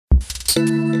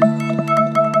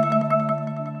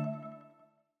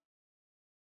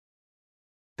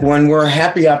When we're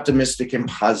happy, optimistic, and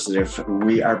positive,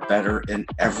 we are better in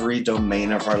every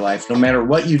domain of our life. No matter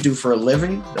what you do for a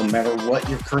living, no matter what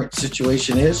your current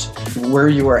situation is, where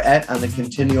you are at on the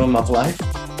continuum of life,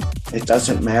 it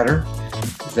doesn't matter.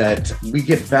 That we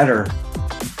get better,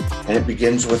 and it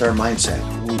begins with our mindset.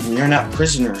 We are not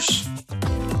prisoners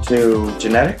to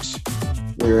genetics.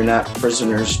 We are not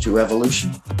prisoners to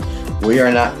evolution. We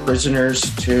are not prisoners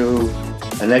to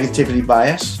a negativity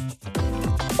bias.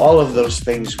 All of those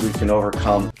things we can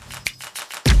overcome.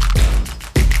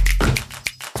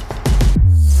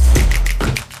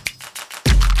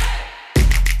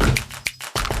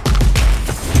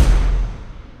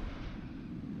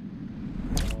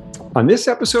 On this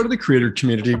episode of the Creator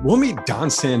Community, we'll meet Don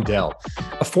Sandel,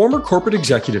 a former corporate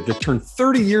executive that turned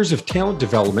 30 years of talent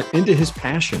development into his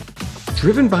passion,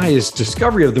 driven by his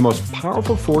discovery of the most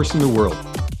powerful force in the world,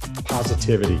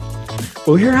 positivity.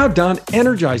 We'll hear how Don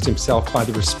energized himself by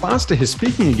the response to his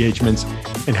speaking engagements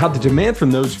and how the demand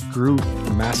from those grew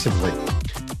massively.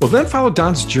 We'll then follow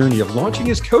Don's journey of launching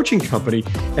his coaching company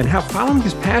and how following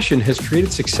his passion has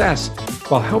created success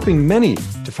while helping many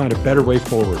to find a better way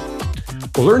forward.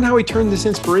 We'll learn how he turned this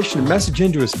inspiration and message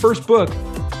into his first book,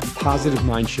 Positive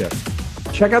Mind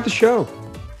Shift. Check out the show.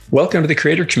 Welcome to the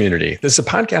Creator Community. This is a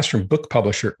podcast from book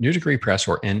publisher New Degree Press,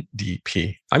 or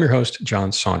NDP. I'm your host,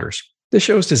 John Saunders. This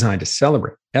show is designed to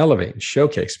celebrate, elevate, and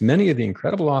showcase many of the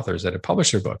incredible authors that have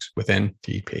published their books with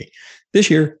NDP. This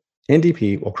year,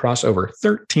 NDP will cross over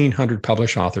 1,300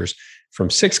 published authors from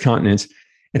 6 continents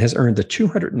and has earned the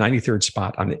 293rd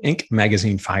spot on the Inc.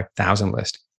 Magazine 5,000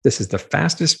 list. This is the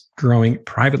fastest growing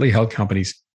privately held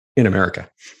companies in America.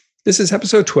 This is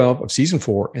episode 12 of season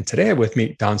 4, and today I have with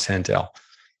me Don Sandel.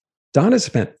 Don has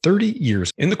spent 30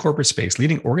 years in the corporate space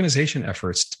leading organization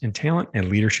efforts in talent and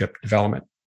leadership development.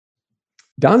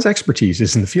 Don's expertise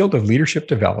is in the field of leadership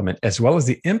development, as well as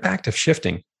the impact of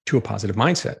shifting to a positive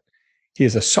mindset. He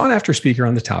is a sought-after speaker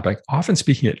on the topic, often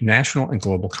speaking at national and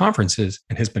global conferences,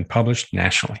 and has been published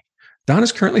nationally. Don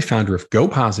is currently founder of Go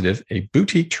Positive, a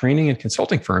boutique training and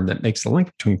consulting firm that makes the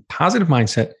link between positive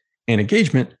mindset and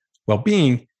engagement,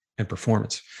 well-being, and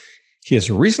performance. He has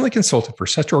recently consulted for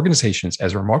such organizations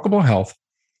as Remarkable Health,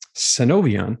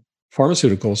 Sanovion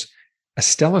Pharmaceuticals,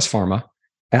 Astellas Pharma,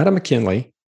 Adam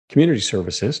McKinley, Community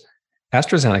Services,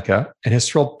 AstraZeneca, and has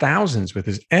thrilled thousands with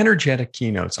his energetic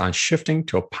keynotes on shifting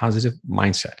to a positive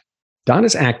mindset. Don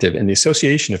is active in the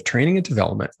Association of Training and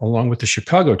Development, along with the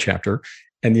Chicago chapter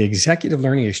and the Executive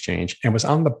Learning Exchange, and was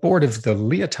on the board of the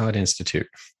Leotard Institute.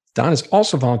 Don is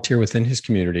also volunteer within his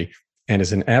community and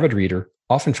is an avid reader,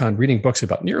 often found reading books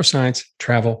about neuroscience,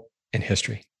 travel, and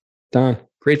history. Don,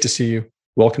 great to see you.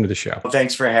 Welcome to the show.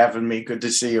 Thanks for having me. Good to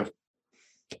see you.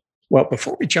 Well,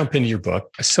 before we jump into your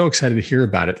book, I'm so excited to hear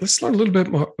about it. Let's learn a little bit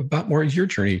more about your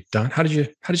journey, Don. How did you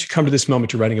come to this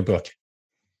moment to writing a book?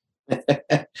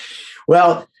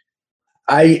 Well,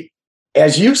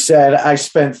 as you said, I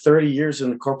spent 30 years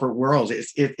in the corporate world.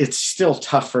 It's still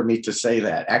tough for me to say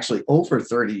that. Actually, over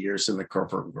 30 years in the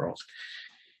corporate world.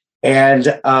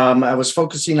 And I was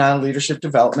focusing on leadership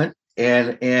development,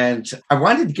 and I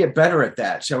wanted to get better at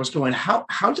that. So I was going, how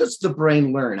does the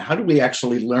brain learn? How do we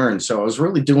actually learn? So I was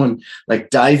really doing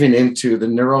diving into the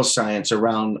neuroscience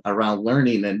around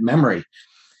learning and memory.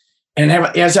 And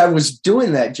as I was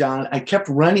doing that, John, I kept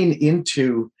running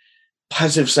into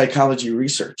positive psychology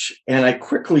research. And I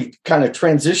quickly kind of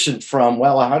transitioned from,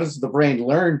 how does the brain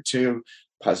learn, to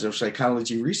positive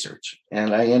psychology research.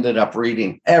 And I ended up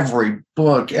reading every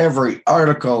book, every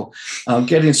article,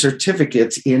 getting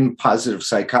certificates in positive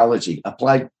psychology,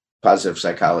 applied positive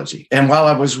psychology. And while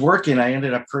I was working, I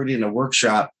ended up creating a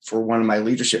workshop for one of my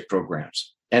leadership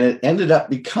programs. And it ended up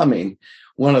becoming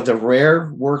one of the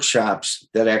rare workshops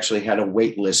that actually had a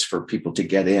wait list for people to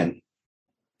get in.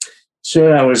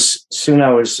 Soon I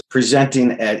was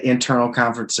presenting at internal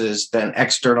conferences, then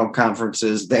external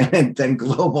conferences, then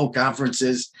global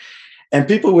conferences. And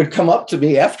people would come up to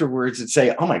me afterwards and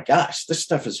say, "Oh my gosh, this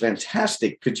stuff is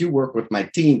fantastic. Could you work with my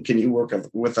team? Can you work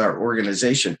with our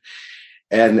organization?"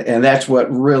 And that's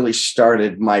what really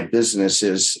started my business.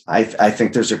 Is I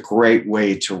think there's a great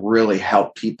way to really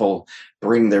help people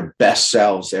bring their best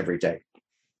selves every day.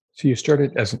 So you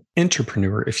started as an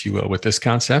entrepreneur, if you will, with this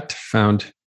concept,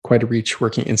 found quite a reach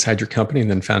working inside your company, and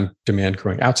then found demand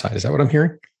growing outside. Is that what I'm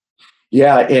hearing?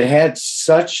 Yeah, it had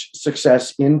such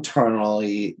success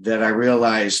internally that I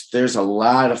realized there's a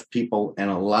lot of people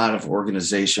and a lot of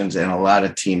organizations and a lot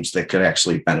of teams that could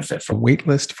actually benefit from. A wait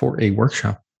list for a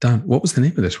workshop. Don, what was the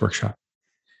name of this workshop?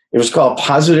 It was called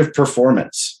Positive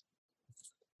Performance.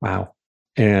 Wow.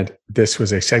 And this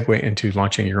was a segue into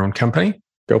launching your own company,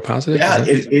 Go Positive? Yeah,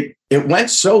 it went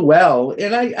so well.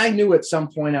 And I knew at some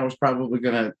point I was probably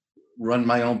going to run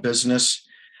my own business.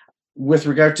 With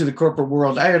regard to the corporate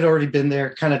world, I had already been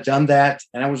there, kind of done that.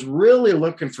 And I was really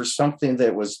looking for something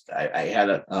that was, I had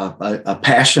a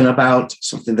passion about,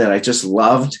 something that I just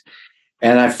loved.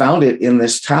 And I found it in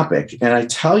this topic. And I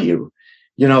tell you,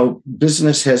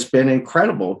 business has been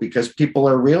incredible because people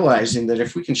are realizing that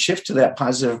if we can shift to that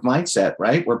positive mindset,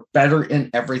 right, we're better in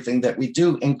everything that we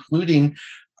do, including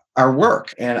our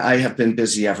work. And I have been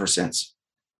busy ever since.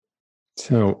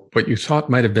 So what you thought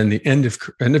might have been the end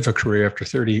of a career after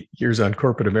 30 years on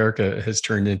corporate America has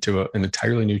turned into an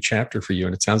entirely new chapter for you.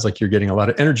 And it sounds like you're getting a lot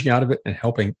of energy out of it and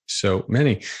helping so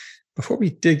many. Before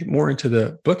we dig more into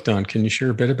the book, Don, can you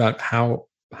share a bit about how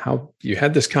you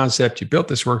had this concept, you built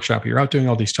this workshop, you're out doing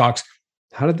all these talks.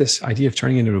 How did this idea of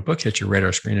turning into a book hit your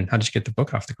radar screen, and how did you get the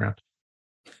book off the ground?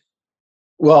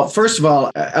 Well, first of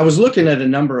all, I was looking at a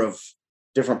number of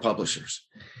different publishers,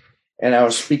 and I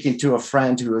was speaking to a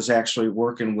friend who was actually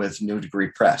working with New Degree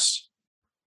Press.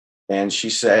 And she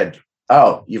said,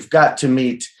 "Oh, you've got to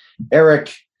meet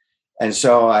Eric." And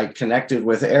so I connected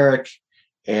with Eric,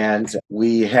 and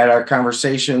we had our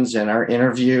conversations and our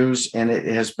interviews, and it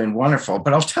has been wonderful.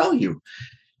 But I'll tell you,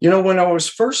 when I was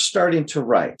first starting to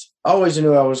write, I always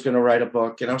knew I was going to write a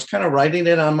book, and I was kind of writing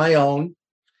it on my own,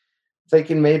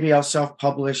 thinking maybe I'll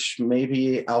self-publish,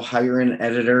 maybe I'll hire an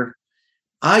editor.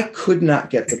 I could not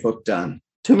get the book done.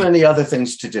 Too many other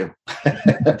things to do.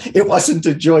 It wasn't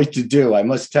a joy to do, I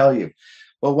must tell you.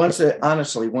 But once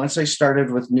I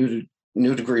started with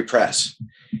New Degree Press,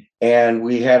 and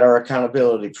we had our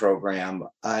accountability program,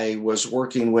 I was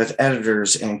working with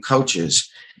editors and coaches,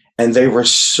 and they were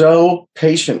so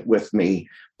patient with me,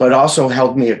 but also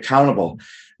held me accountable,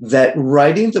 that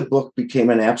writing the book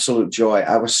became an absolute joy.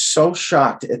 I was so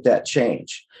shocked at that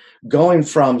change, going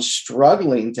from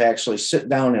struggling to actually sit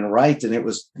down and write, and it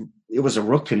was a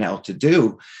root canal to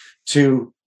do,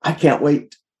 to I can't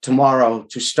wait tomorrow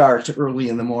to start early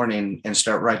in the morning and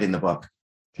start writing the book.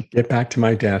 Get back to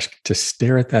my desk, to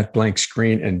stare at that blank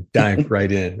screen and dive right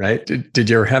in, right? Did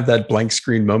you ever have that blank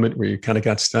screen moment where you kind of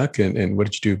got stuck, and what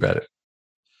did you do about it?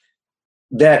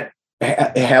 That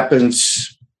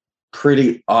happens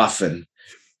pretty often,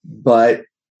 but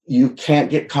you can't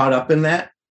get caught up in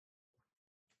that.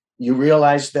 You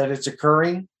realize that it's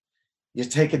occurring, you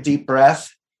take a deep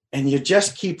breath, and you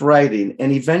just keep writing.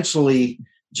 And eventually,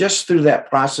 just through that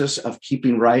process of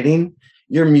keeping writing,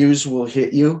 your muse will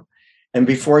hit you. And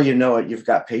before you know it, you've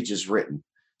got pages written.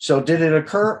 So did it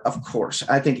occur? Of course.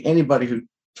 I think anybody who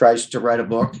tries to write a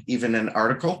book, even an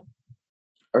article,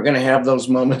 are going to have those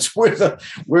moments where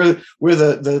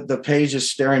the page is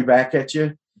staring back at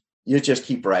you. You just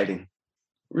keep writing.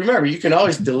 Remember, you can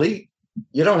always delete.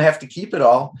 You don't have to keep it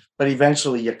all, but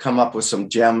eventually you come up with some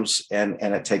gems, and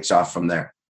it takes off from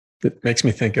there. It makes me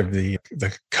think of the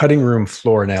cutting room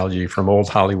floor analogy from old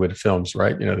Hollywood films,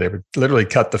 right? They would literally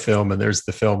cut the film, and there's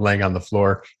the film laying on the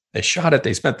floor. They shot it.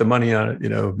 They spent the money on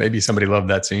it. Maybe somebody loved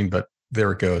that scene, but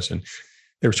there it goes. And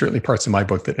there were certainly parts of my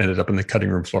book that ended up in the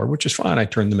cutting room floor, which is fine. I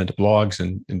turned them into blogs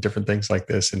and different things like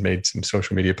this, and made some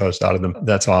social media posts out of them.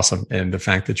 That's awesome. And the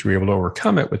fact that you were able to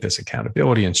overcome it with this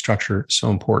accountability and structure is so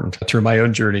important. Through my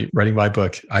own journey writing my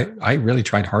book, I really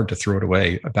tried hard to throw it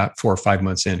away about 4 or 5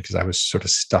 months in, because I was sort of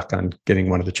stuck on getting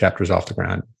one of the chapters off the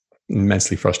ground.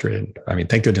 Immensely frustrated. I mean,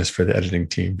 thank goodness for the editing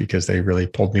team, because they really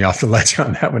pulled me off the ledge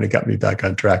on that when it got me back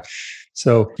on track.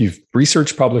 So you've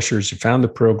researched publishers, you found the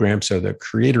program. So the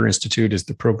Creator Institute is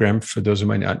the program, for those who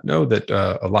might not know, that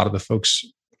a lot of the folks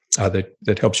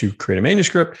that helps you create a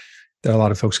manuscript, that a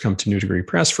lot of folks come to New Degree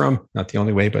Press from. Not the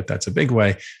only way, but that's a big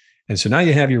way. And so now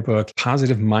you have your book,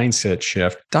 Positive Mindset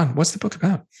Shift. Don, what's the book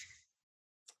about?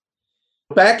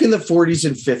 Back in the 40s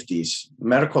and 50s,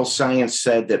 medical science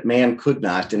said that man could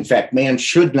not, in fact, man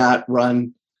should not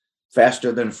run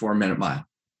faster than a 4-minute mile,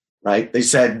 right? They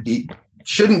said he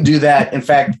shouldn't do that. In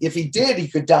fact, if he did, he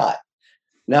could die.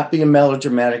 Not being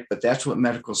melodramatic, but that's what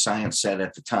medical science said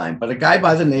at the time. But a guy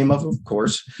by the name of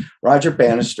course, Roger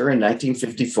Bannister in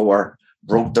 1954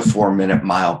 broke the 4-minute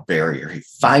mile barrier. He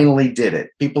finally did it.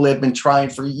 People had been trying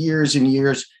for years and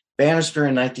years. Bannister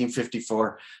in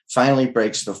 1954 finally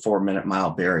breaks the 4-minute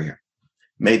mile barrier.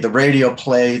 Made the radio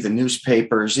play, the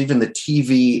newspapers, even the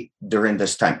TV during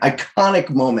this time. Iconic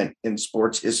moment in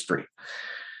sports history.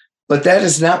 But that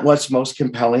is not what's most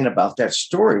compelling about that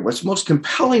story. What's most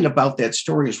compelling about that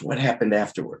story is what happened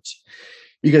afterwards.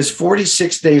 Because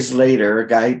 46 days later, a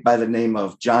guy by the name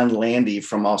of John Landy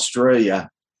from Australia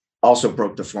also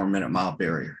broke the 4-minute mile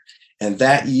barrier. And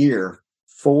that year,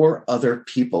 4 other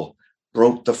people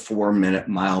broke the 4-minute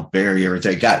mile barrier.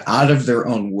 They got out of their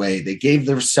own way. They gave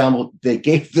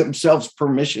themselves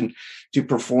permission to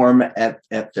perform at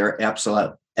their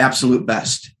absolute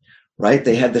best, right?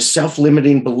 They had the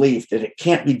self-limiting belief that it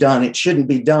can't be done, it shouldn't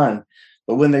be done.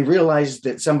 But when they realized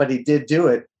that somebody did do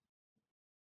it,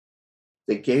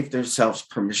 they gave themselves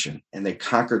permission and they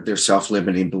conquered their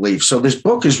self-limiting belief. So this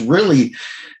book is really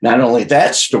not only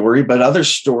that story, but other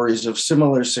stories of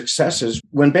similar successes.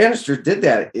 When Bannister did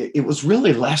that, it was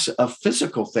really less a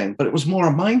physical thing, but it was more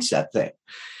a mindset thing.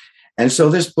 And so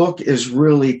this book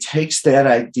really takes that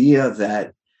idea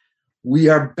that we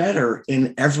are better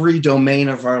in every domain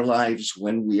of our lives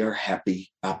when we are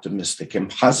happy, optimistic, and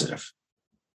positive,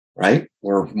 right?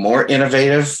 We're more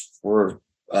innovative. We're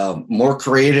more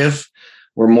creative.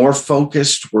 We're more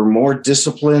focused. We're more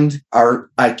disciplined. Our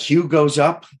IQ goes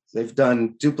up. They've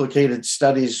done duplicated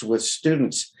studies with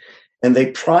students, and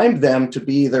they primed them to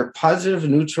be either positive,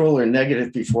 neutral, or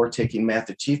negative before taking math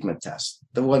achievement tests.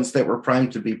 The ones that were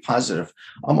primed to be positive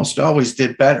almost always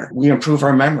did better. We improve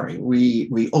our memory.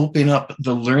 We open up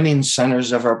the learning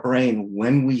centers of our brain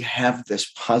when we have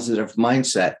this positive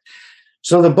mindset.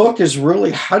 So the book is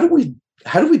really, how do we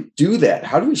do that?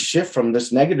 How do we shift from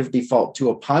this negative default to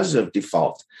a positive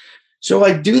default? So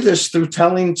I do this through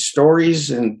telling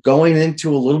stories and going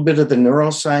into a little bit of the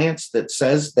neuroscience that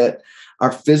says that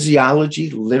our physiology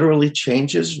literally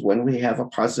changes when we have a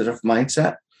positive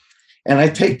mindset. And I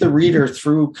take the reader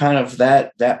through kind of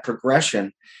that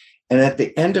progression. And at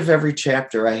the end of every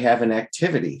chapter, I have an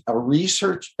activity, a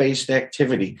research-based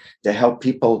activity to help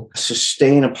people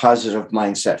sustain a positive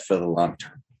mindset for the long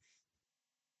term.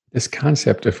 This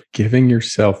concept of giving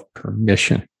yourself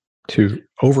permission to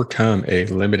overcome a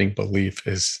limiting belief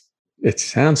it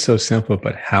sounds so simple,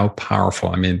 but how powerful.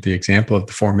 I mean, the example of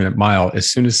the 4-minute mile,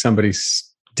 as soon as somebody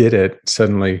did it,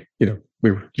 suddenly, you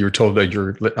were told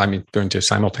that going to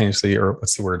simultaneously, or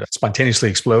what's the word, spontaneously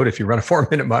explode if you run a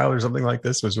 4-minute mile or something like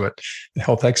this, was what the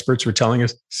health experts were telling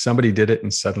us. Somebody did it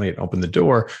and suddenly it opened the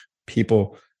door.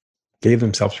 People gave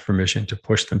themselves permission to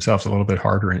push themselves a little bit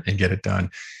harder and get it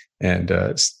done. And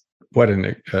what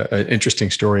an interesting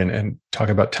story, and talk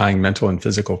about tying mental and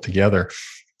physical together.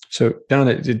 So Don,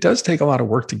 it does take a lot of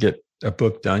work to get a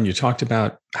book done. You talked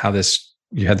about how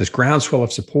you had this groundswell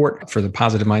of support for the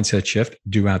positive mindset shift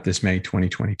due out this May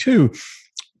 2022.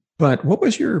 But what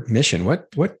was your mission? What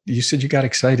you said you got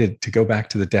excited to go back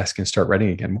to the desk and start writing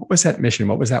again. What was that mission?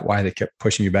 What was that why that kept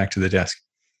pushing you back to the desk?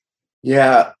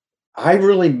 Yeah, I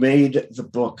really made the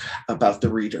book about the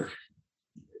reader.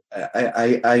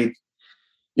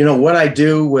 What I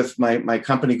do with my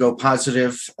company, Go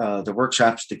Positive, the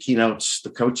workshops, the keynotes, the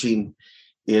coaching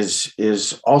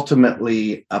is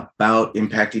ultimately about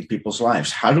impacting people's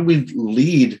lives. How do we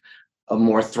lead a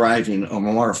more thriving, a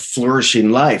more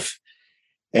flourishing life?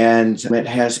 And it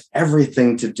has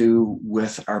everything to do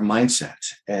with our mindset.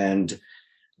 And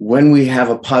when we have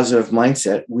a positive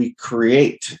mindset, we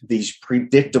create these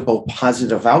predictable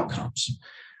positive outcomes,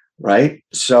 right?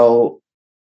 So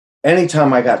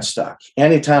anytime I got stuck,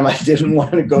 anytime I didn't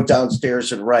want to go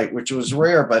downstairs and write, which was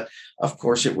rare, but of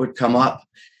course it would come up,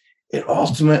 it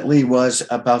ultimately was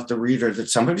about the reader, that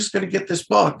somebody's going to get this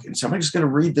book and somebody's going to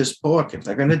read this book and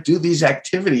they're going to do these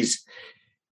activities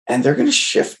and they're going to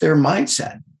shift their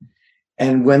mindset.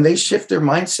 And when they shift their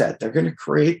mindset, they're going to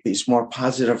create these more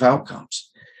positive outcomes.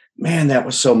 Man, that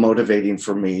was so motivating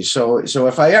for me. So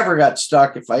if I ever got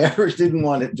stuck, if I ever didn't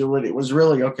want to do it, it was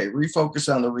really, okay,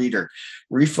 refocus on the reader,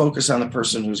 refocus on the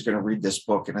person who's going to read this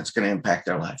book, and it's going to impact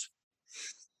their life.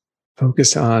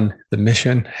 Focus on the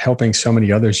mission, helping so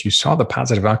many others. You saw the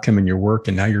positive outcome in your work,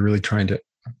 and now you're really trying to,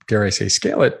 dare I say,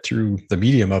 scale it through the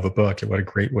medium of a book. And what a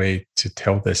great way to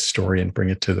tell this story and bring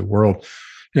it to the world.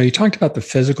 You talked about the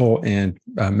physical and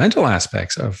mental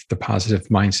aspects of the positive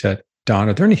mindset. Don,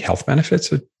 are there any health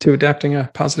benefits to adapting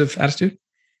a positive attitude?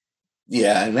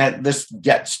 Yeah, and this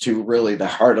gets to really the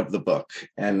heart of the book.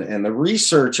 And the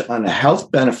research on the health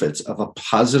benefits of a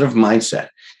positive mindset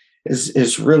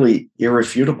is really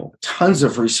irrefutable. Tons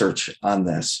of research on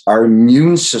this. Our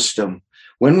immune system,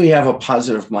 when we have a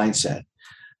positive mindset,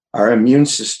 our immune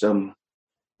system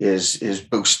is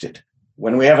boosted.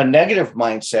 When we have a negative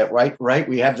mindset, right,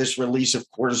 we have this release of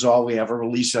cortisol, we have a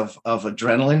release of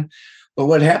adrenaline. But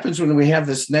what happens when we have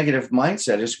this negative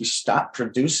mindset is we stop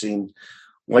producing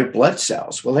white blood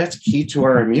cells. Well, that's key to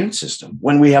our immune system.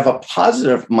 When we have a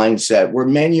positive mindset, we're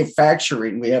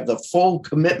manufacturing, we have the full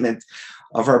commitment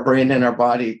of our brain and our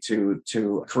body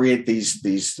to create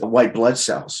these white blood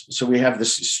cells. So we have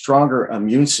this stronger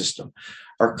immune system.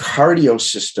 Our cardio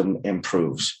system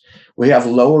improves. We have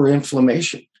lower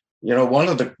inflammation. One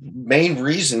of the main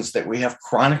reasons that we have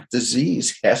chronic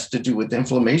disease has to do with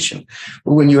inflammation.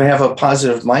 When you have a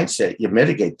positive mindset, you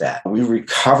mitigate that. We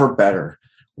recover better.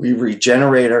 We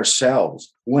regenerate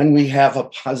ourselves. When we have a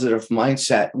positive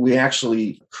mindset, we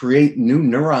actually create new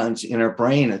neurons in our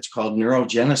brain. It's called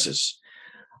neurogenesis.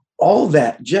 All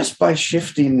that just by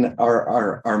shifting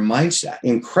our mindset,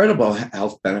 incredible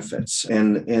health benefits.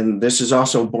 And this is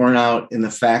also borne out in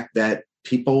the fact that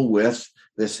people with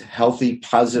this healthy,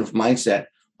 positive mindset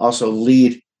also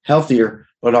lead healthier,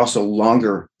 but also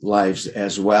longer lives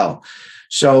as well.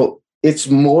 So it's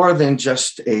more than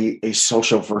just a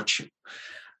social virtue,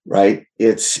 right?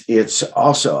 It's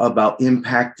also about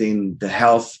impacting the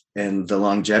health and the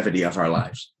longevity of our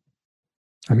lives.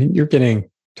 I mean,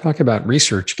 talk about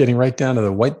research, getting right down to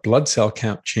the white blood cell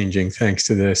count changing thanks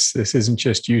to this. This isn't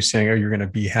just you saying, oh, you're going to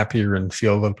be happier and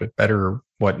feel a little bit better or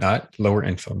whatnot, lower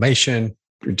inflammation,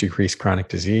 decrease chronic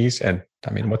disease. And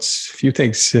I mean, what's a few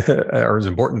things are as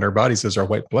important in our bodies as our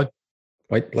white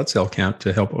blood cell count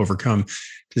to help overcome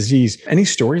disease. Any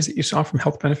stories that you saw from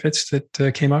health benefits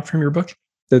that came out from your book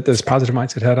that this positive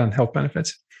mindset had on health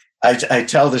benefits? I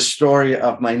tell the story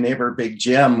of my neighbor, Big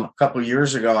Jim, a couple of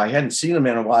years ago. I hadn't seen him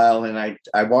in a while, and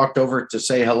I walked over to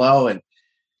say hello. And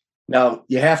now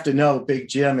you have to know, Big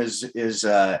Jim is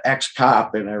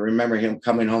ex-cop, and I remember him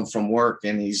coming home from work,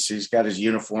 and he's got his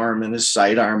uniform and his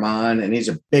sidearm on, and he's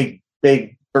a big,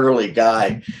 burly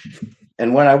guy.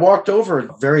 And when I walked over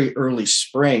very early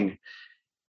spring,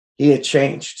 he had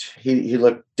changed. He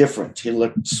looked different. He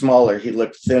looked smaller. He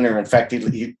looked thinner. In fact,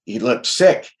 he looked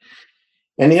sick.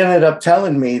 And he ended up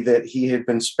telling me that he had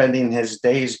been spending his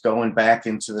days going back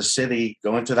into the city,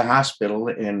 going to the hospital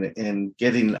and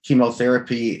getting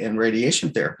chemotherapy and radiation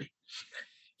therapy.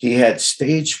 He had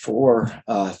stage 4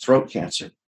 throat cancer.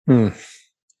 And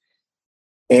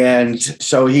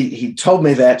so he told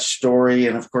me that story.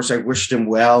 And of course, I wished him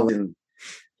well. And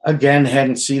again,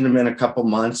 hadn't seen him in a couple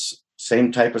months.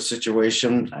 Same type of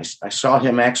situation. I saw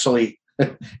him actually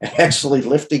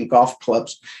lifting golf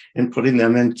clubs and putting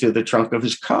them into the trunk of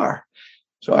his car.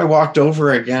 So I walked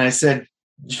over again. I said,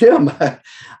 Jim,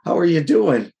 how are you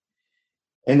doing?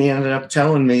 And he ended up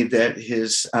telling me that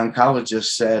his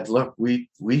oncologist said, look, we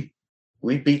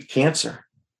beat cancer.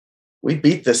 We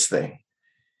beat this thing.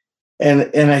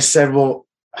 And I said, well,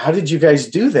 how did you guys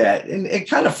do that? And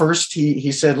kind of first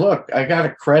he said, look, I got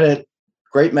to credit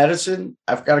great medicine.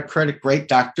 I've got to credit great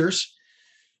doctors.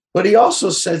 But he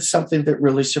also said something that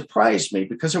really surprised me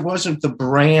because it wasn't the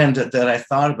brand that I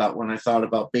thought about when I thought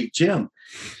about Big Jim.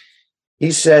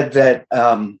 He said that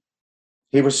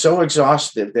he was so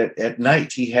exhausted that at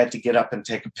night he had to get up and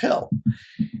take a pill.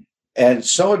 And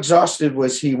so exhausted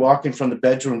was he walking from the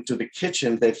bedroom to the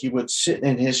kitchen that he would sit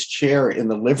in his chair in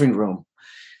the living room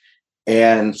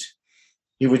and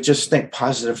he would just think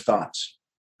positive thoughts,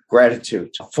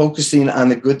 gratitude, focusing on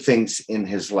the good things in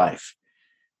his life.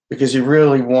 Because he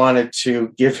really wanted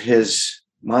to give his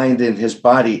mind and his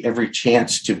body every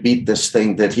chance to beat this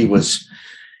thing that he was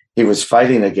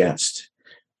fighting against.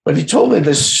 But he told me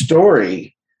this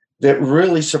story that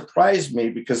really surprised me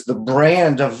because the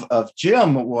brand of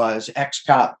Jim was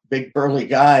ex-cop, big burly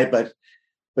guy, but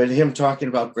him talking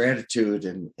about gratitude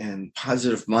and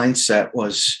positive mindset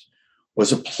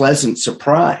was a pleasant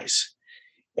surprise.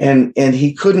 And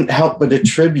he couldn't help but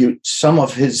attribute some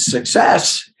of his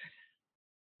success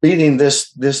beating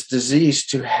this disease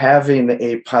to having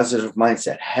a positive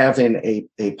mindset, having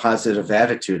a positive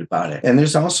attitude about it. And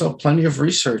there's also plenty of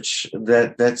research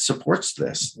that supports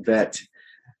this, that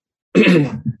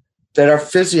our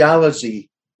physiology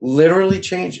literally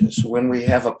changes when we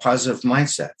have a positive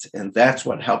mindset. And that's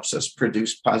what helps us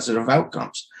produce positive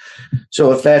outcomes.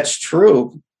 So if that's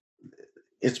true,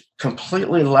 it's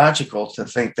completely logical to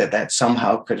think that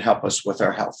somehow could help us with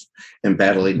our health and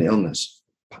battling illness.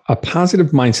 A positive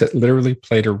mindset literally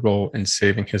played a role in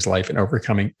saving his life and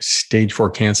overcoming stage 4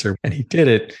 cancer. And he did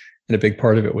it. And a big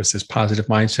part of it was this positive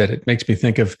mindset. It makes me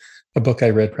think of a book I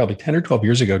read probably 10 or 12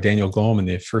 years ago, Daniel Goleman,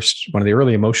 one of the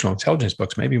early emotional intelligence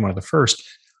books, maybe one of the first.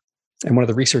 And one of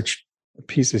the research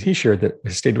pieces he shared that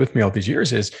has stayed with me all these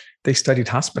years is they studied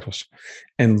hospitals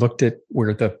and looked at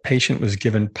where the patient was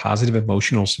given positive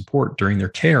emotional support during their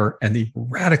care and the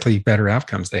radically better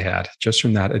outcomes they had just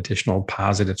from that additional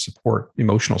positive support,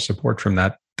 emotional support from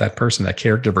that person, that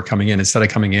caregiver coming in, instead of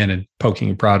coming in and poking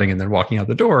and prodding and then walking out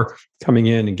the door, coming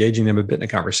in, engaging them a bit in a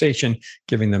conversation,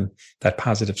 giving them that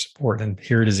positive support. And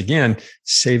here it is again,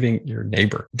 saving your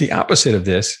neighbor. The opposite of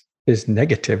this is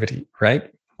negativity, right?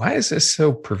 Why is this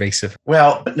so pervasive?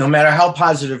 Well, no matter how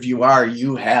positive you are,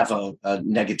 you have a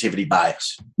negativity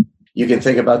bias. You can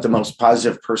think about the most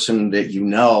positive person that you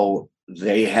know.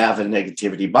 they have a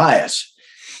negativity bias.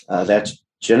 That's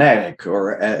genetic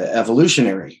or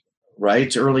evolutionary,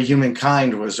 right? Early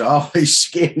humankind was always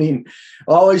scanning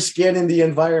the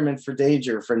environment for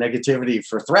danger, for negativity,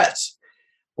 for threats.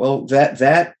 Well,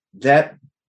 that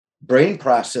brain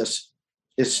process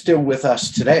is still with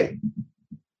us today.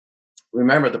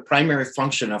 Remember, the primary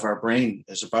function of our brain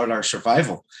is about our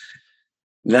survival,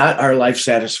 not our life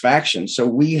satisfaction. So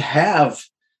we have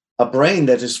a brain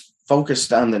that is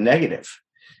focused on the negative.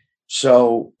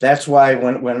 So that's why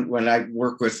when I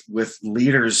work with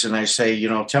leaders and I say,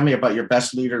 tell me about your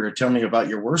best leader or tell me about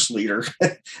your worst leader,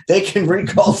 they can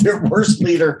recall their worst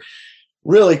leader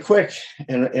really quick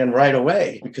and right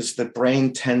away, because the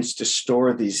brain tends to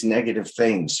store these negative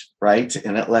things, right?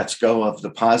 And it lets go of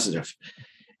the positive.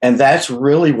 And that's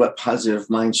really what positive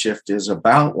mind shift is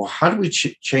about. Well, how do we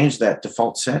change that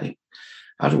default setting?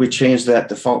 How do we change that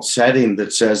default setting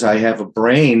that says I have a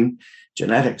brain,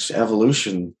 genetics,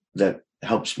 evolution, that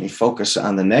helps me focus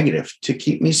on the negative to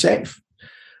keep me safe,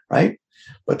 right?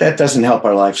 But that doesn't help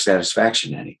our life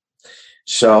satisfaction any.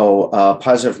 So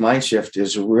positive mind shift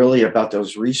is really about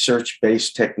those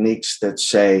research-based techniques that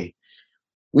say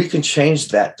we can change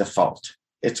that default.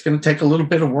 It's going to take a little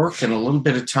bit of work and a little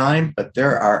bit of time, but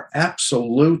there are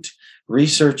absolute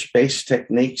research-based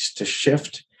techniques to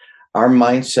shift our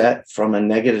mindset from a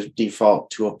negative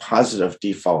default to a positive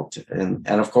default. And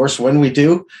of course, when we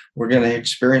do, we're going to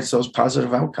experience those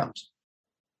positive outcomes.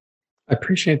 I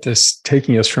appreciate this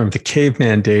taking us from the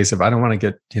caveman days of I don't want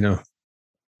to get,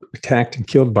 attacked and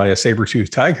killed by a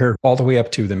saber-toothed tiger, all the way up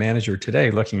to the manager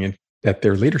today looking at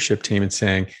their leadership team and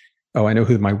saying, oh, I know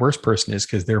who my worst person is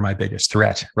because they're my biggest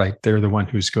threat, right? They're the one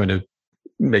who's going to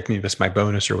make me miss my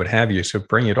bonus or what have you. So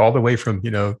bring it all the way from,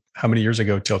 how many years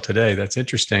ago till today. That's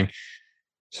interesting.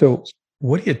 So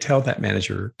what do you tell that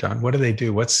manager, Don? What do they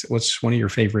do? What's one of your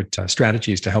favorite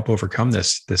strategies to help overcome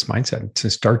this mindset, to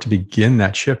start to begin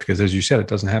that shift? Because as you said, it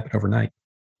doesn't happen overnight.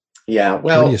 Yeah.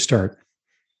 Well, where do you start?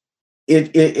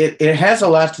 It has a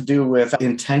lot to do with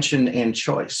intention and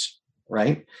choice,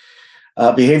 right?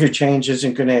 Behavior change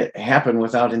isn't going to happen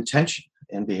without intention,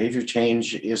 and behavior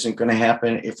change isn't going to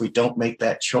happen if we don't make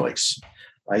that choice,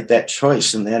 right? That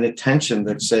choice and that intention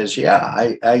that says,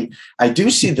 yeah, I do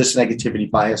see this negativity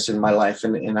bias in my life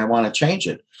and I want to change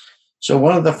it. So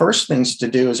one of the first things to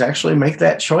do is actually make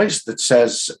that choice that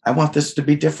says, I want this to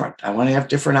be different. I want to have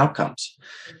different outcomes,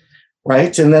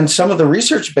 right? And then some of the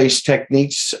research-based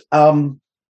techniques, in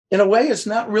a way, it's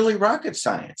not really rocket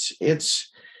science. It's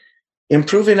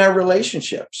improving our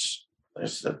relationships.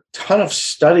 There's a ton of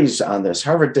studies on this.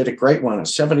 Harvard did a great one, a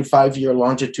 75-year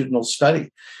longitudinal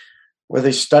study where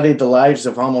they studied the lives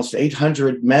of almost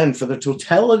 800 men for the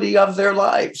totality of their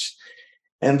lives.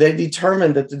 And they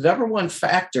determined that the number one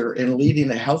factor in leading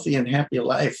a healthy and happy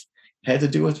life had to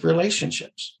do with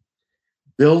relationships.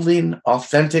 Building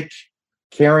authentic,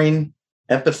 caring,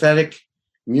 empathetic,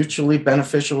 mutually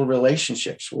beneficial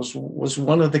relationships was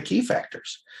one of the key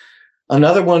factors.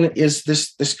 Another one is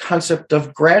this concept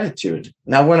of gratitude.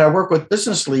 Now, when I work with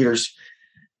business leaders,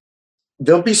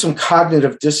 there'll be some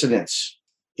cognitive dissonance,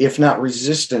 if not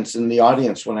resistance, in the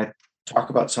audience when I talk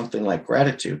about something like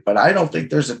gratitude. But I don't think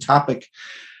there's a topic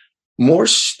more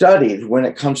studied when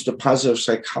it comes to positive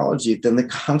psychology than the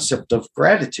concept of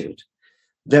gratitude.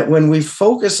 That when we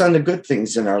focus on the good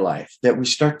things in our life, that we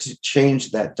start to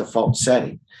change that default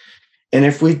setting. And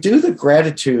if we do the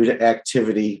gratitude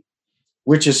activity,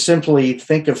 which is simply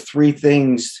think of three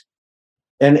things,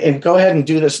 and go ahead and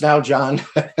do this now, John.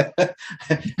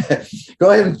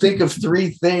 Go ahead and think of three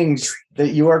things that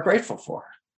you are grateful for,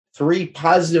 three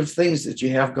positive things that you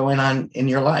have going on in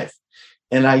your life.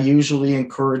 And I usually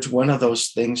encourage one of those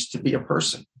things to be a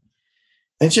person.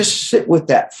 And just sit with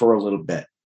that for a little bit.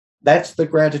 That's the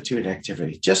gratitude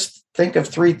activity. Just think of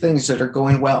three things that are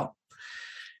going well.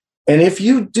 And if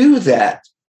you do that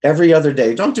every other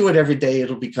day, don't do it every day,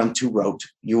 it'll become too rote.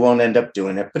 You won't end up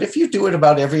doing it. But if you do it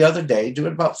about every other day, do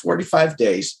it about 45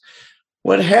 days,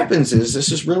 what happens is,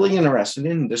 this is really interesting,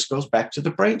 and this goes back to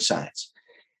the brain science,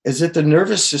 is that the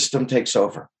nervous system takes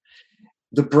over.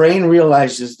 The brain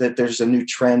realizes that there's a new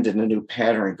trend and a new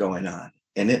pattern going on,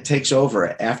 and it takes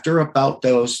over after about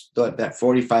that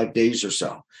 45 days or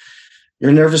so.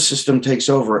 Your nervous system takes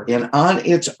over, and on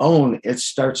its own, it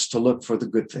starts to look for the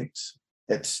good things.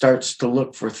 It starts to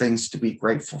look for things to be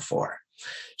grateful for.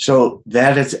 So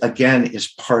that is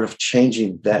part of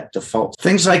changing that default.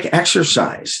 Things like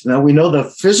exercise. Now, we know the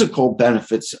physical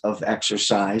benefits of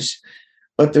exercise,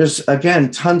 But there's, again,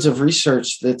 tons of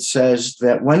research that says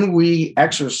that when we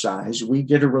exercise, we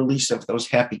get a release of those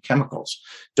happy chemicals: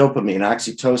 dopamine,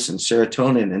 oxytocin,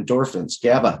 serotonin, endorphins,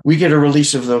 GABA. We get a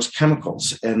release of those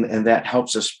chemicals, and that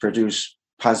helps us produce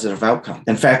positive outcome.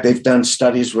 In fact, they've done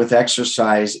studies with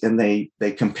exercise, and they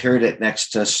compared it next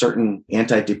to certain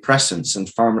antidepressants and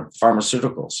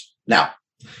pharmaceuticals. Now,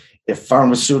 if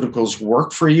pharmaceuticals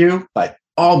work for you, by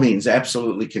all means,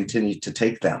 absolutely continue to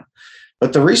take them.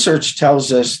 But the research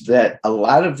tells us that a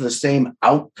lot of the same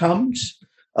outcomes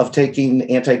of taking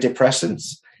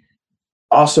antidepressants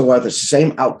also are the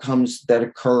same outcomes that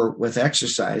occur with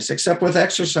exercise, except with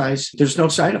exercise, there's no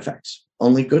side effects,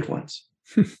 only good ones.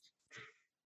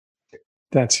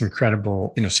 That's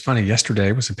incredible. It's funny,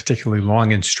 yesterday was a particularly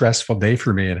long and stressful day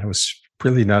for me, and I was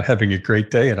really not having a great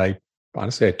day. And I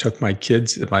took my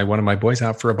kids, one of my boys,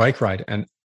 out for a bike ride, and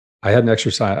I hadn't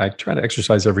exercised. I try to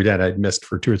exercise every day, and I'd missed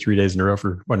for 2 or 3 days in a row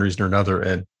for one reason or another.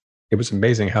 And it was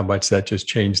amazing how much that just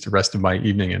changed the rest of my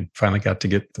evening, and finally got to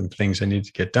get some things I needed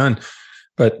to get done.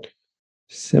 But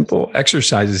simple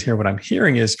exercises here, what I'm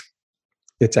hearing is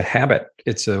it's a habit.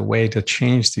 It's a way to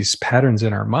change these patterns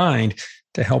in our mind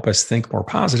to help us think more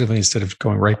positively, instead of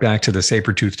going right back to the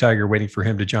saber-toothed tiger, waiting for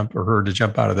him to jump or her to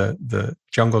jump out of the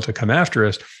jungle to come after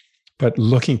us. But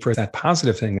looking for that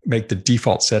positive thing, make the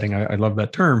default setting. I love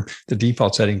that term. The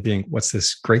default setting being, what's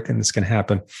this great thing that's going to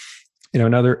happen?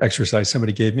 Another exercise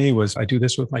somebody gave me was, I do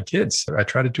this with my kids. I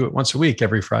try to do it once a week,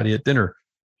 every Friday at dinner.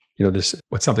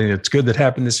 What's something that's good that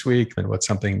happened this week, and what's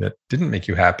something that didn't make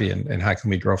you happy, and how can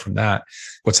we grow from that?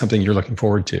 What's something you're looking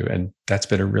forward to? And that's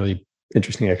been a really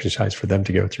interesting exercise for them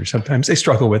to go through. Sometimes they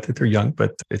struggle with it. They're young,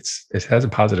 but it has a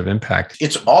positive impact.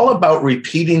 It's all about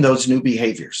repeating those new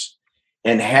behaviors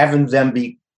and having them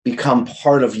become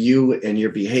part of you and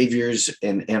your behaviors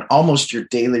and almost your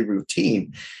daily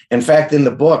routine. In fact, in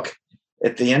the book,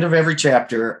 at the end of every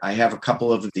chapter, I have a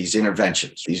couple of these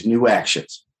interventions, these new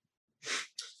actions.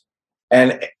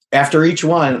 And after each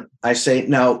one, I say,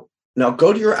 now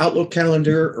go to your Outlook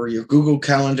calendar or your Google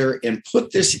calendar and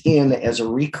put this in as a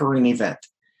recurring event.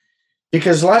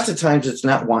 Because lots of times it's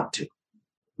not want to.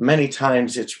 Many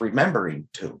times it's remembering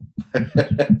to.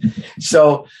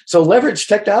 So leverage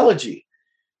technology.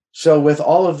 So with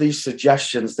all of these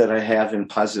suggestions that I have in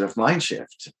Positive Mind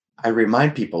Shift, I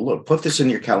remind people, look, put this in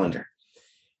your calendar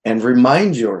and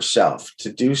remind yourself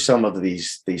to do some of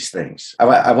these things.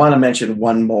 I want to mention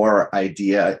one more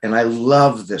idea, and I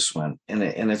love this one, and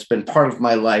it's been part of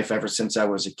my life ever since I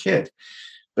was a kid.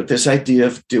 But this idea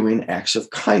of doing acts of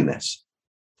kindness.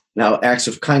 Now, acts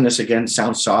of kindness, again,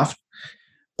 sounds soft,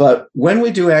 but when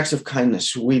we do acts of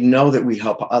kindness, we know that we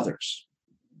help others.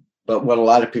 But what a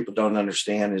lot of people don't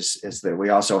understand is that we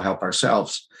also help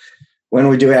ourselves. When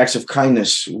we do acts of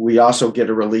kindness, we also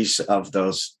get a release of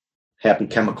those happy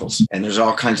chemicals. And there's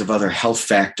all kinds of other health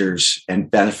factors and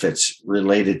benefits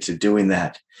related to doing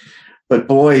that. But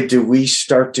boy, do we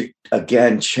start to,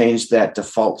 again, change that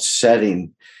default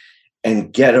setting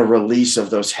and get a release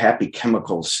of those happy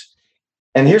chemicals.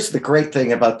 And here's the great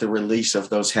thing about the release of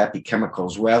those happy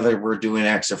chemicals, whether we're doing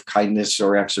acts of kindness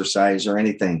or exercise or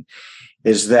anything,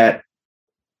 is that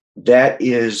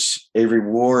is a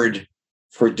reward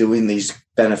for doing these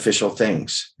beneficial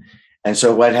things. And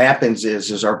so what happens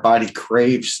is our body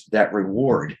craves that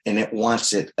reward and it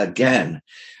wants it again.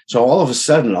 So all of a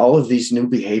sudden, all of these new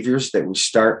behaviors that we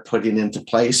start putting into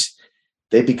place,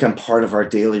 they become part of our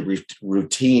daily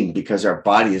routine because our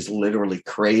body is literally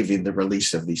craving the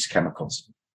release of these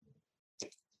chemicals.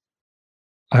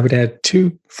 I would add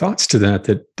 2 thoughts to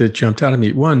that jumped out at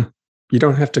me. One, you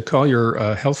don't have to call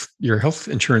your health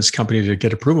insurance company to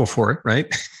get approval for it,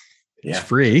 right? Yeah. It's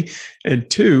free. And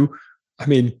 2,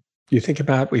 you think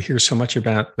about, we hear so much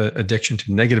about the addiction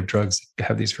to negative drugs that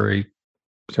have these very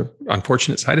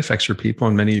unfortunate side effects for people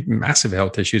and many massive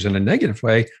health issues in a negative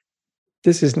way.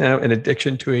 This is now an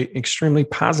addiction to an extremely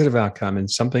positive outcome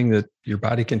and something that your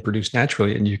body can produce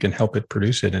naturally, and you can help it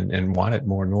produce it and want it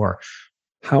more and more.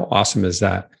 How awesome is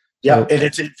that? Yeah, and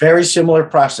it's a very similar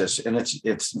process, and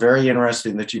it's very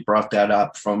interesting that you brought that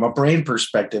up. From a brain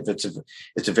perspective, it's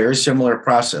a very similar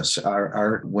process.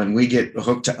 When we get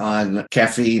hooked on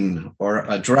caffeine or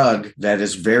a drug, that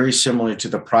is very similar to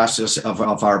the process of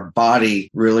our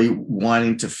body really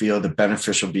wanting to feel the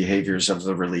beneficial behaviors of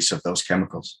the release of those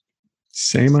chemicals.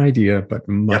 Same idea, but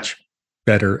much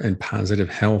better and positive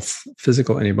health,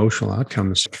 physical and emotional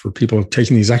outcomes for people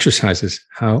taking these exercises.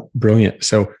 How brilliant.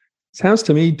 So sounds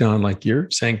to me, Don, like you're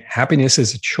saying happiness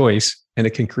is a choice and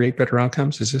it can create better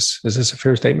outcomes. Is this a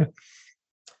fair statement?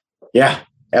 Yeah.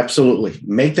 Absolutely.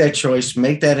 Make that choice,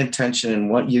 make that intention in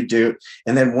what you do.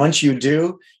 And then once you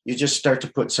do, you just start to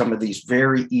put some of these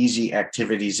very easy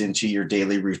activities into your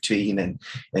daily routine,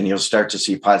 and you'll start to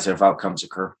see positive outcomes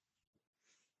occur.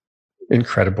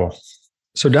 Incredible.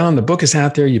 So Don, the book is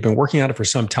out there. You've been working on it for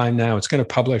some time now. It's going to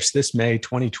publish this May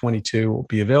 2022. It will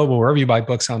be available wherever you buy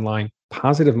books online.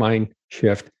 Positive Mind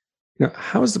Shift.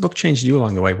 How has the book changed you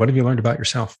along the way? What have you learned about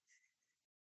yourself?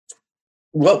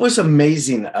 What was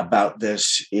amazing about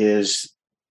this is,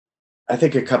 I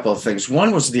think, a couple of things.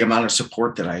 One was the amount of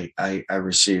support that I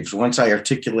received. Once I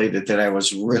articulated that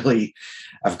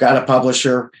I've got a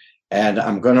publisher and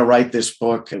I'm going to write this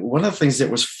book. One of the things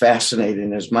that was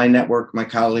fascinating is my network, my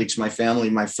colleagues, my family,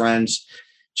 my friends,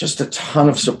 just a ton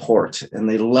of support, and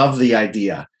they love the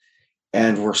idea.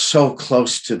 And we're so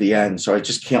close to the end. So I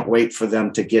just can't wait for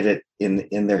them to get it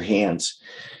in their hands.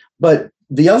 But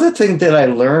the other thing that I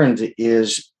learned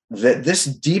is that this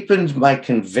deepened my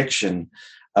conviction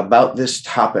about this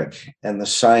topic and the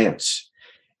science,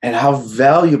 and how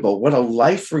valuable, what a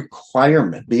life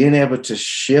requirement being able to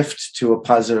shift to a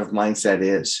positive mindset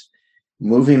is,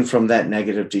 moving from that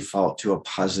negative default to a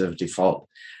positive default.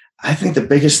 I think the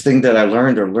biggest thing that I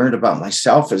learned about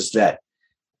myself is that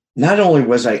not only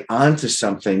was I onto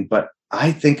something, but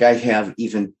I think I have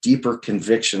even deeper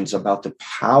convictions about the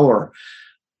power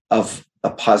of a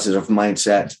positive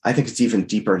mindset. I think it's even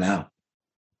deeper now.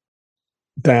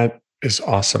 That is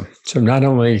awesome. So not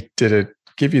only did it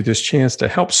give you this chance to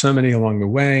help so many along the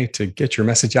way, to get your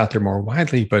message out there more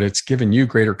widely, but it's given you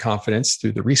greater confidence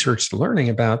through the research, the learning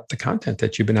about the content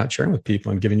that you've been out sharing with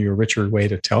people, and giving you a richer way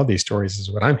to tell these stories is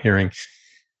what I'm hearing.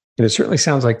 And it certainly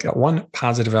sounds like one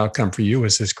positive outcome for you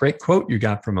is this great quote you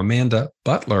got from Amanda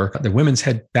Butler, the women's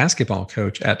head basketball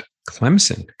coach at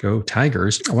Clemson. Go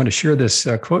Tigers. I want to share this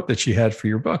quote that she had for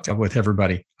your book with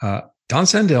everybody. Don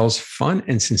Sandel's fun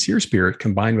and sincere spirit,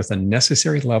 combined with a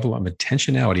necessary level of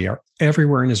intentionality, are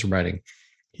everywhere in his writing.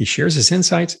 He shares his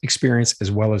insights, experience, as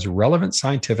well as relevant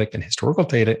scientific and historical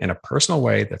data in a personal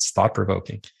way that's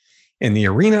thought-provoking. In the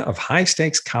arena of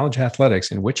high-stakes college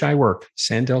athletics in which I work,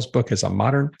 Sandel's book is a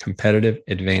modern competitive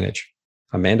advantage.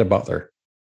 Amanda Butler.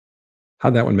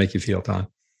 How'd that one make you feel, Don?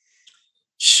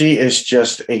 She is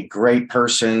just a great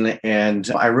person, and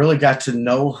I really got to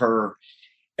know her.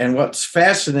 And what's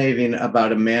fascinating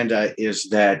about Amanda is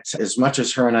that as much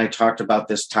as her and I talked about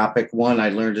this topic, one, I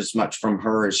learned as much from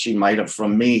her as she might have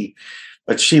from me,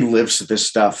 but she lives this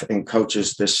stuff and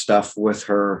coaches this stuff with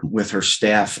her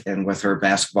staff and with her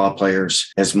basketball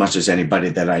players as much as anybody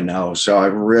that I know. So I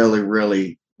really,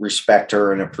 really respect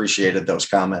her and appreciated those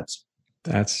comments.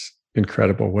 That's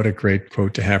incredible. What a great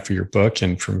quote to have for your book,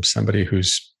 and from somebody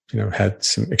who's, had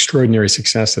some extraordinary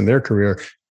success in their career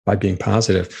by being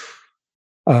positive.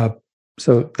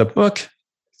 So the book is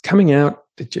coming out,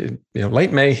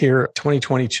 late May here,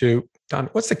 2022. Don,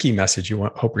 what's the key message you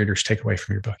hope readers take away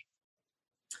from your book?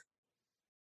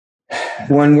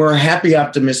 When we're happy,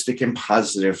 optimistic, and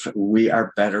positive, we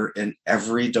are better in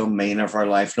every domain of our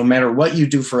life. No matter what you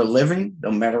do for a living,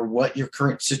 no matter what your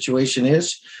current situation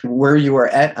is, where you are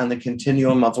at on the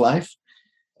continuum of life,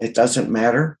 it doesn't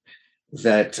matter.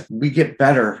 That we get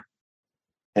better,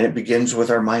 and it begins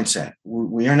with our mindset.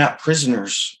 We are not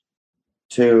prisoners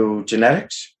to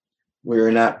genetics. We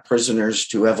are not prisoners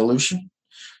to evolution.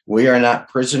 We are not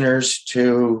prisoners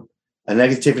to a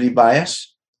negativity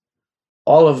bias.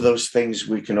 All of those things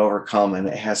we can overcome, and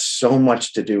it has so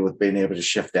much to do with being able to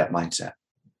shift that mindset.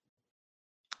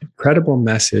 Incredible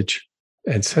message,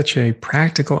 and such a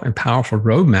practical and powerful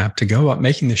roadmap to go about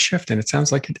making the shift. And it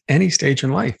sounds like at any stage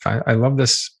in life. I love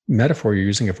this metaphor you're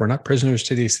using. If we're not prisoners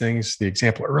to these things, the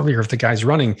example earlier of the guys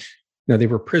running, they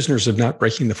were prisoners of not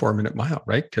breaking the 4-minute mile,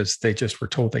 right? Because they just were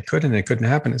told they couldn't, and it couldn't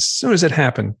happen. As soon as it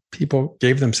happened, people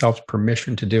gave themselves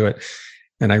permission to do it.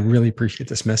 And I really appreciate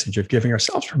this message of giving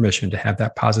ourselves permission to have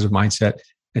that positive mindset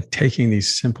and taking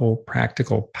these simple,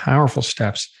 practical, powerful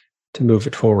steps to move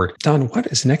it forward. Don, what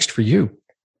is next for you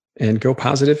and Go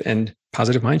Positive and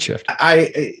Positive Mind Shift?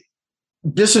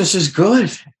 Business is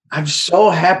good. I'm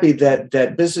so happy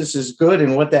that business is good.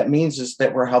 And what that means is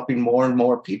that we're helping more and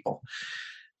more people.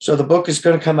 So the book is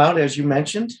going to come out, as you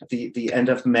mentioned, the end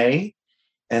of May.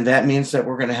 And that means that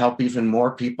we're going to help even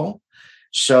more people.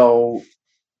 So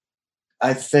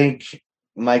I think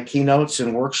my keynotes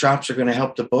and workshops are going to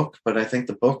help the book, but I think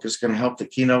the book is going to help the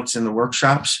keynotes and the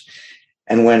workshops.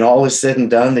 And when all is said and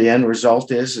done, the end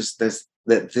result is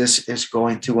that this is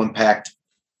going to impact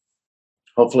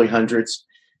hopefully hundreds,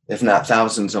 if not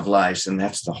thousands of lives. And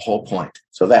that's the whole point.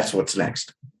 So that's what's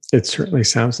next. It certainly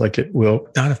sounds like it will.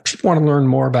 Don, if people want to learn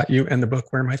more about you and the book,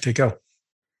 where might they go?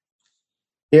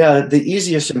 Yeah, the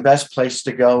easiest and best place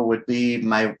to go would be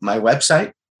my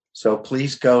website. So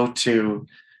please go to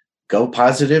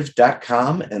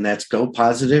gopositive.com, and that's go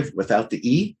positive without the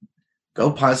E,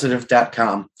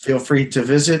 gopositive.com. Feel free to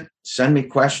visit, send me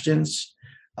questions,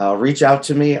 reach out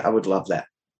to me. I would love that.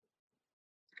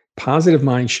 Positive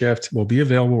Mind Shift will be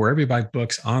available wherever you buy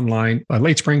books online by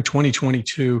late spring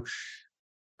 2022.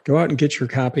 Go out and get your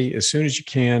copy as soon as you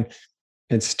can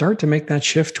and start to make that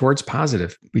shift towards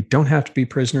positive. We don't have to be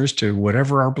prisoners to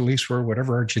whatever our beliefs were,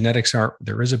 whatever our genetics are.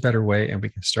 There is a better way, and we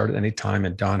can start at any time.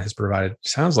 And Don has provided,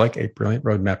 sounds like, a brilliant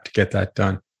roadmap to get that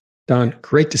done. Don,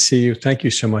 great to see you. Thank you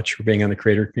so much for being on the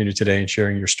Creator Community today and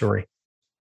sharing your story.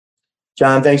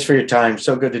 John, thanks for your time.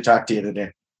 So good to talk to you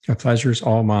today. A pleasure is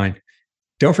all mine.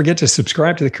 Don't forget to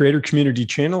subscribe to the Creator Community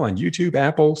channel on YouTube,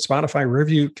 Apple, Spotify,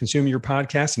 wherever you consume your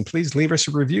podcast. And please leave us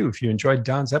a review if you enjoyed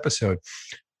Don's episode.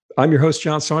 I'm your host,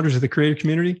 John Saunders of the Creator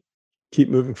Community. Keep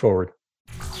moving forward.